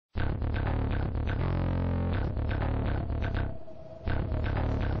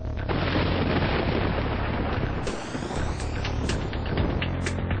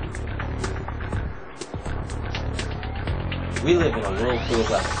We live in a world full of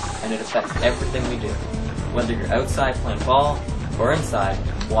weather, and it affects everything we do. Whether you're outside playing ball, or inside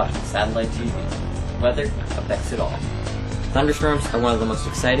watching satellite TV, weather affects it all. Thunderstorms are one of the most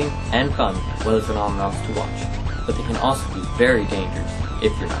exciting and fun weather phenomena to watch, but they can also be very dangerous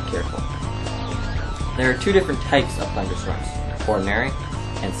if you're not careful. There are two different types of thunderstorms, ordinary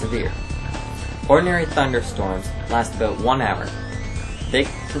and severe. Ordinary thunderstorms last about 1 hour. They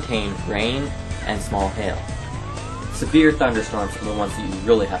contain rain and small hail. Severe thunderstorms are the ones that you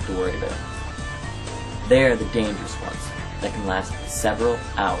really have to worry about. They are the dangerous ones that can last several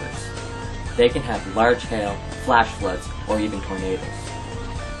hours. They can have large hail, flash floods, or even tornadoes.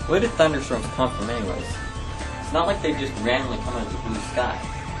 Where did thunderstorms come from anyways? It's not like they just randomly come out of the blue sky.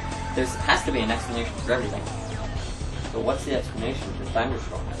 There has to be an explanation for everything. So what's the explanation for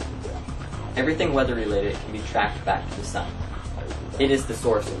thunderstorms? Everything weather related can be tracked back to the sun. It is the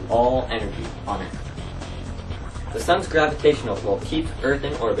source of all energy on Earth. The sun's gravitational pull keeps Earth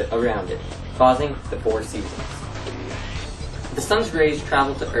in orbit around it, causing the 4 seasons. The sun's rays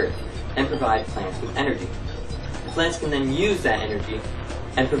travel to Earth and provide plants with energy. The plants can then use that energy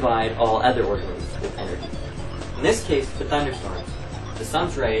and provide all other organisms with energy. In this case, for thunderstorms, the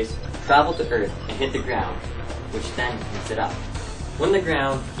sun's rays travel to Earth and hit the ground, which then heats it up. When the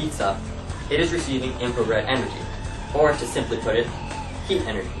ground heats up, it is receiving infrared energy, or to simply put it, heat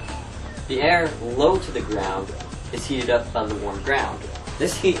energy. The air low to the ground is heated up by the warm ground.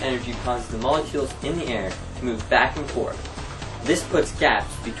 This heat energy causes the molecules in the air to move back and forth. This puts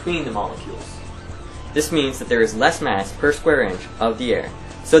gaps between the molecules. This means that there is less mass per square inch of the air,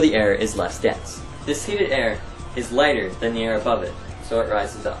 so the air is less dense. This heated air is lighter than the air above it, so it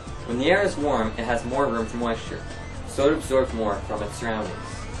rises up. When the air is warm, it has more room for moisture, so it absorbs more from its surroundings.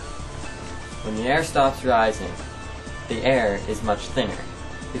 When the air stops rising, the air is much thinner,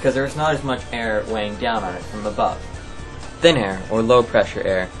 because there is not as much air weighing down on it from above. Thin air, or low pressure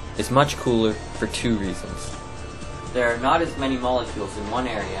air, is much cooler for 2 reasons. There are not as many molecules in one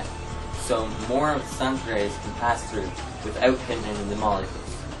area, so more of the sun's rays can pass through without hitting any of the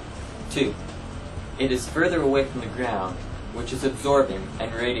molecules. 2. It is further away from the ground, which is absorbing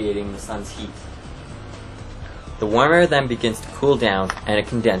and radiating the sun's heat. The warm air then begins to cool down and it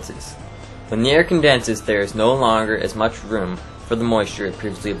condenses. When the air condenses, there is no longer as much room for the moisture it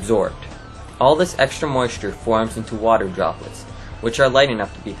previously absorbed. All this extra moisture forms into water droplets, which are light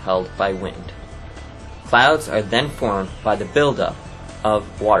enough to be held by wind. Clouds are then formed by the buildup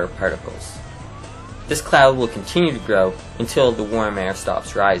of water particles. This cloud will continue to grow until the warm air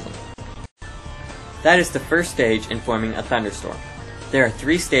stops rising. That is the first stage in forming a thunderstorm. There are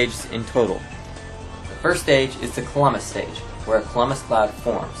 3 stages in total. The first stage is the Columbus stage, where a Columbus cloud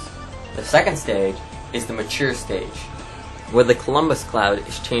forms. The second stage is the mature stage, where the Columbus cloud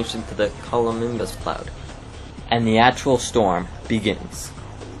is changed into the cumulonimbus cloud, and the actual storm begins.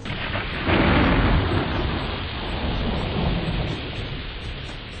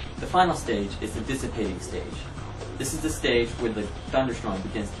 The final stage is the dissipating stage. This is the stage where the thunderstorm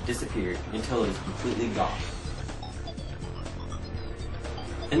begins to disappear until it is completely gone.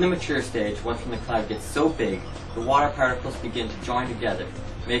 In the mature stage, once when the cloud gets so big, the water particles begin to join together,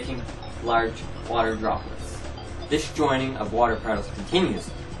 making large water droplets. This joining of water particles continues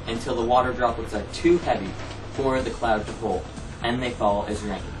until the water droplets are too heavy for the cloud to hold, and they fall as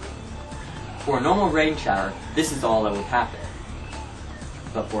rain. For a normal rain shower, this is all that would happen.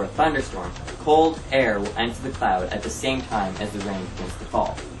 But for a thunderstorm, cold air will enter the cloud at the same time as the rain begins to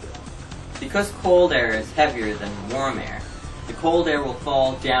fall. Because cold air is heavier than warm air, the cold air will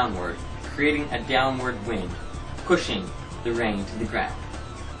fall downward, creating a downward wind, pushing the rain to the ground.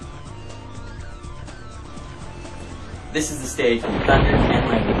 This is the stage when thunder and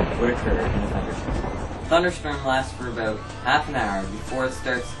lightning would occur in a thunderstorm. The thunderstorm lasts for about half an hour before it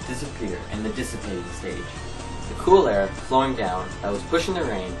starts to disappear in the dissipating stage. The cool air flowing down that was pushing the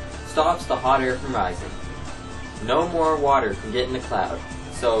rain stops the hot air from rising. No more water can get in the cloud,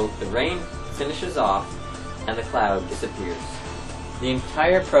 so the rain finishes off and the cloud disappears. The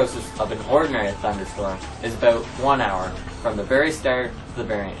entire process of an ordinary thunderstorm is about 1 hour from the very start to the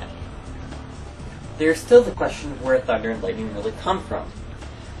very end. There is still the question of where thunder and lightning really come from.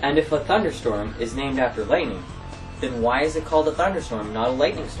 And if a thunderstorm is named after lightning, then why is it called a thunderstorm, not a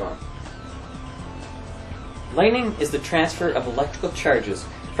lightning storm? Lightning is the transfer of electrical charges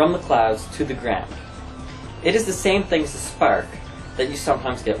from the clouds to the ground. It is the same thing as a spark that you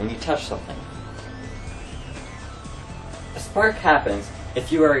sometimes get when you touch something. A spark happens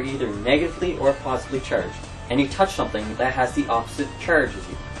if you are either negatively or positively charged, and you touch something that has the opposite charge as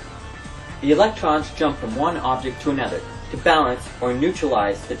you. The electrons jump from one object to another to balance or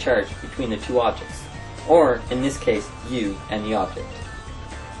neutralize the charge between the 2 objects. or in this case, you and the object.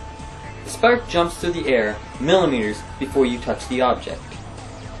 The spark jumps through the air millimeters before you touch the object.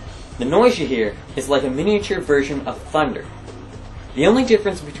 The noise you hear is like a miniature version of thunder. The only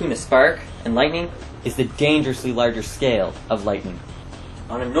difference between a spark and lightning is the dangerously larger scale of lightning.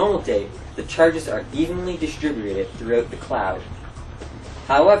 On a normal day, the charges are evenly distributed throughout the cloud.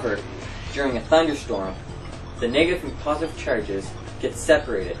 However, during a thunderstorm, the negative and positive charges get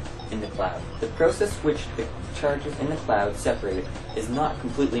separated in the cloud. The process which the charges in the cloud separate is not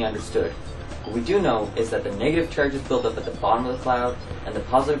completely understood. What we do know is that the negative charges build up at the bottom of the cloud and the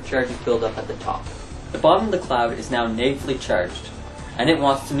positive charges build up at the top. The bottom of the cloud is now negatively charged, and it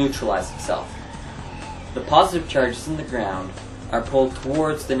wants to neutralize itself. The positive charges in the ground are pulled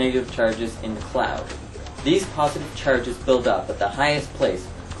towards the negative charges in the cloud. These positive charges build up at the highest place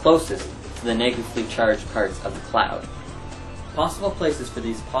closest to the negatively charged parts of the cloud. Possible places for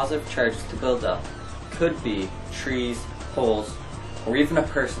these positive charges to build up could be trees, poles, or even a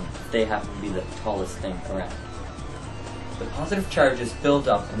person if they happen to be the tallest thing around. The positive charges build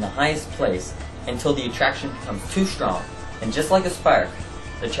up in the highest place until the attraction becomes too strong, and just like a spark,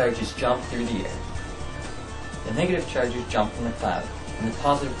 the charges jump through the air. The negative charges jump from the cloud, and the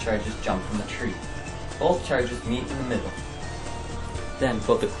positive charges jump from the tree. Both charges meet in the middle. Then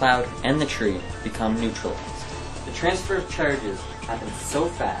both the cloud and the tree become neutralized. The transfer of charges happens so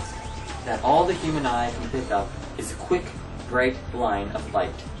fast that all the human eye can pick up is a quick, bright line of light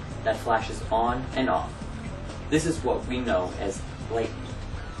that flashes on and off. This is what we know as lightning.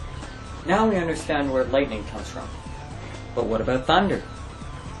 Now we understand where lightning comes from. But what about thunder?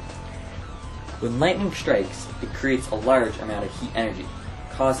 When lightning strikes, it creates a large amount of heat energy,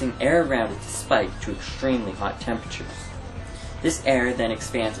 causing air around it to spike to extremely hot temperatures. This air then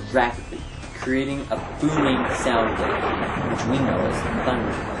expands rapidly, creating a booming sound wave, which we know as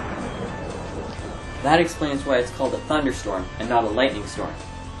thunder. That explains why it's called a thunderstorm and not a lightning storm.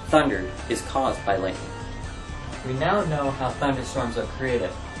 Thunder is caused by lightning. We now know how thunderstorms are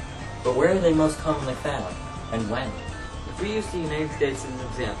created, but where are they most commonly found, and when? If we use the United States as an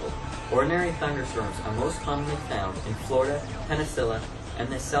example, ordinary thunderstorms are most commonly found in Florida, Peninsula, and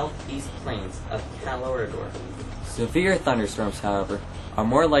the southeast plains of Colorado. Severe thunderstorms, however, are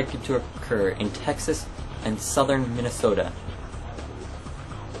more likely to occur in Texas and southern Minnesota.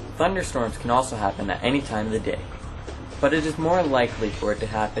 Thunderstorms can also happen at any time of the day, but it is more likely for it to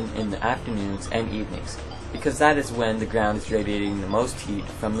happen in the afternoons and evenings, because that is when the ground is radiating the most heat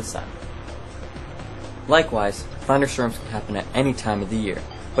from the sun. Likewise, thunderstorms can happen at any time of the year,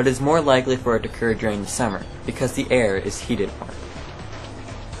 but it is more likely for it to occur during the summer, because the air is heated more.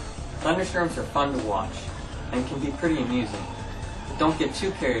 Thunderstorms are fun to watch, and can be pretty amusing, but don't get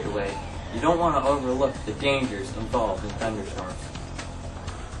too carried away. You don't want to overlook the dangers involved in thunderstorms.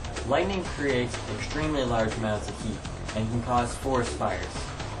 Lightning creates extremely large amounts of heat and can cause forest fires.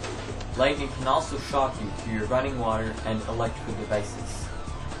 Lightning can also shock you through your running water and electrical devices.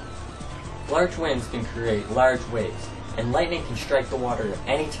 Large winds can create large waves, and lightning can strike the water at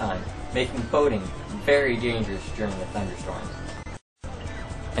any time, making boating very dangerous during a thunderstorm.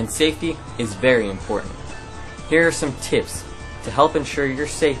 And safety is very important. Here are some tips to help ensure your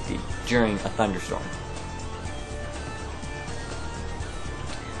safety during a thunderstorm.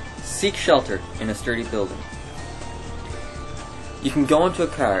 Seek shelter in a sturdy building. You can go into a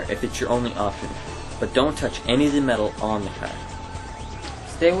car if it's your only option, but don't touch any of the metal on the car.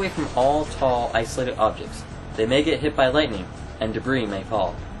 Stay away from all tall, isolated objects. They may get hit by lightning, and debris may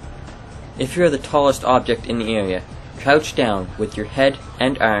fall. If you are the tallest object in the area, crouch down with your head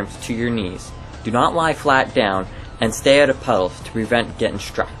and arms to your knees. Do not lie flat down, and stay out of puddles to prevent getting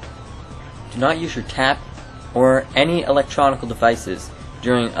struck. Do not use your tap or any electronic devices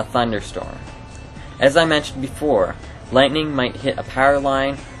during a thunderstorm. As I mentioned before, lightning might hit a power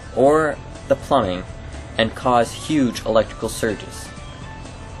line or the plumbing and cause huge electrical surges.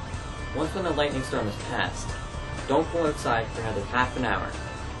 Once when the lightning storm is past, don't go outside for another half an hour.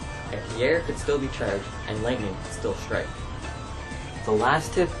 If the air could still be charged and lightning could still strike. The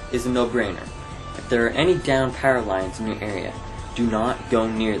last tip is a no-brainer. If there are any down power lines in your area, do not go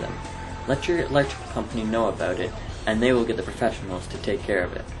near them. Let your electrical company know about it, and they will get the professionals to take care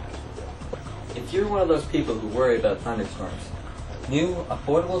of it. If you're one of those people who worry about thunderstorms, new,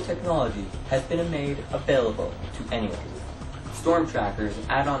 affordable technology has been made available to anyone. Storm Tracker is an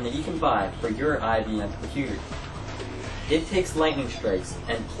add-on that you can buy for your IBM computer. It takes lightning strikes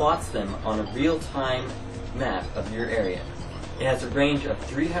and plots them on a real-time map of your area. It has a range of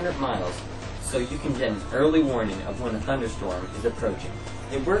 300 miles, so you can get an early warning of when a thunderstorm is approaching.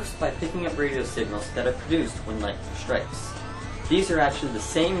 It works by picking up radio signals that are produced when lightning strikes. These are actually the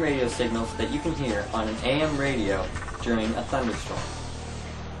same radio signals that you can hear on an AM radio during a thunderstorm.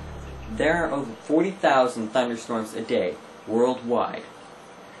 There are over 40,000 thunderstorms a day worldwide.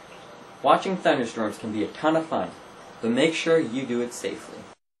 Watching thunderstorms can be a ton of fun, but make sure you do it safely.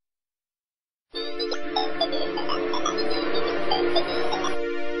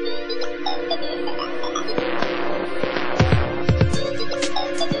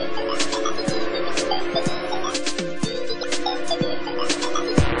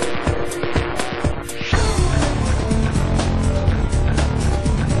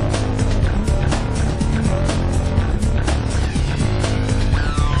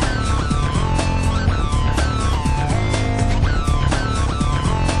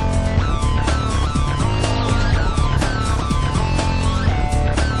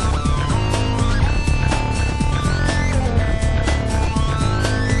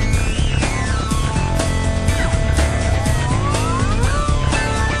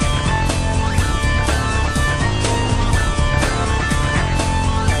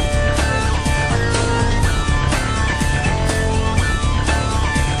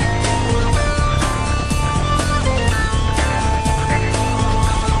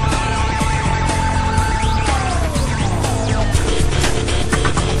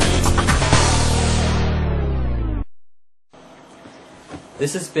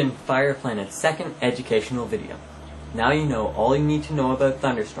 This has been Fire Planet's second educational video. Now you know all you need to know about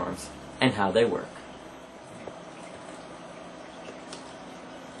thunderstorms and how they work.